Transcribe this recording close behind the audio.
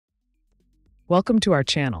Welcome to our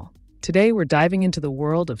channel. Today we're diving into the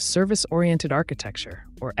world of service-oriented architecture,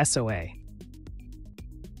 or SOA.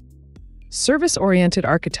 Service-oriented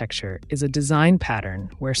architecture is a design pattern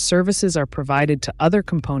where services are provided to other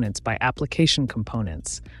components by application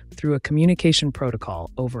components through a communication protocol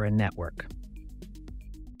over a network.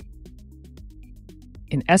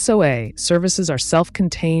 In SOA, services are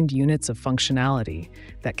self-contained units of functionality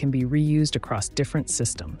that can be reused across different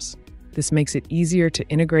systems. This makes it easier to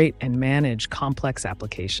integrate and manage complex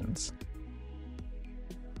applications.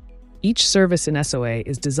 Each service in SOA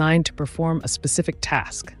is designed to perform a specific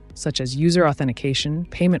task, such as user authentication,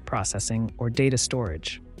 payment processing, or data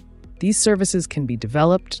storage. These services can be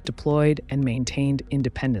developed, deployed, and maintained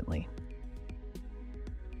independently.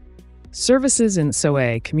 Services in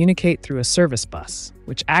SOA communicate through a service bus,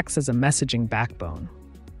 which acts as a messaging backbone.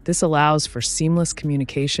 This allows for seamless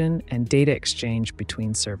communication and data exchange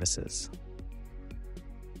between services.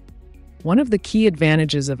 One of the key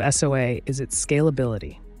advantages of SOA is its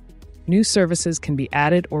scalability. New services can be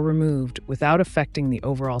added or removed without affecting the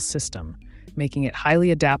overall system, making it highly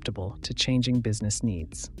adaptable to changing business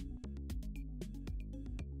needs.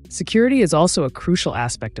 Security is also a crucial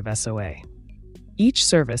aspect of SOA. Each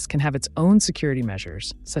service can have its own security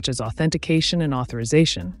measures, such as authentication and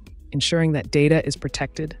authorization, ensuring that data is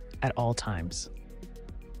protected at all times.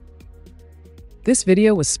 This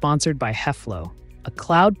video was sponsored by HEFLO, a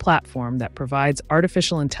cloud platform that provides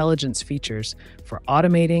artificial intelligence features for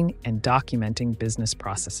automating and documenting business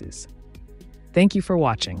processes. Thank you for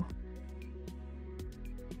watching.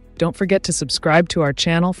 Don't forget to subscribe to our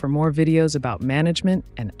channel for more videos about management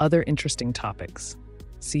and other interesting topics.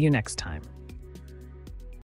 See you next time.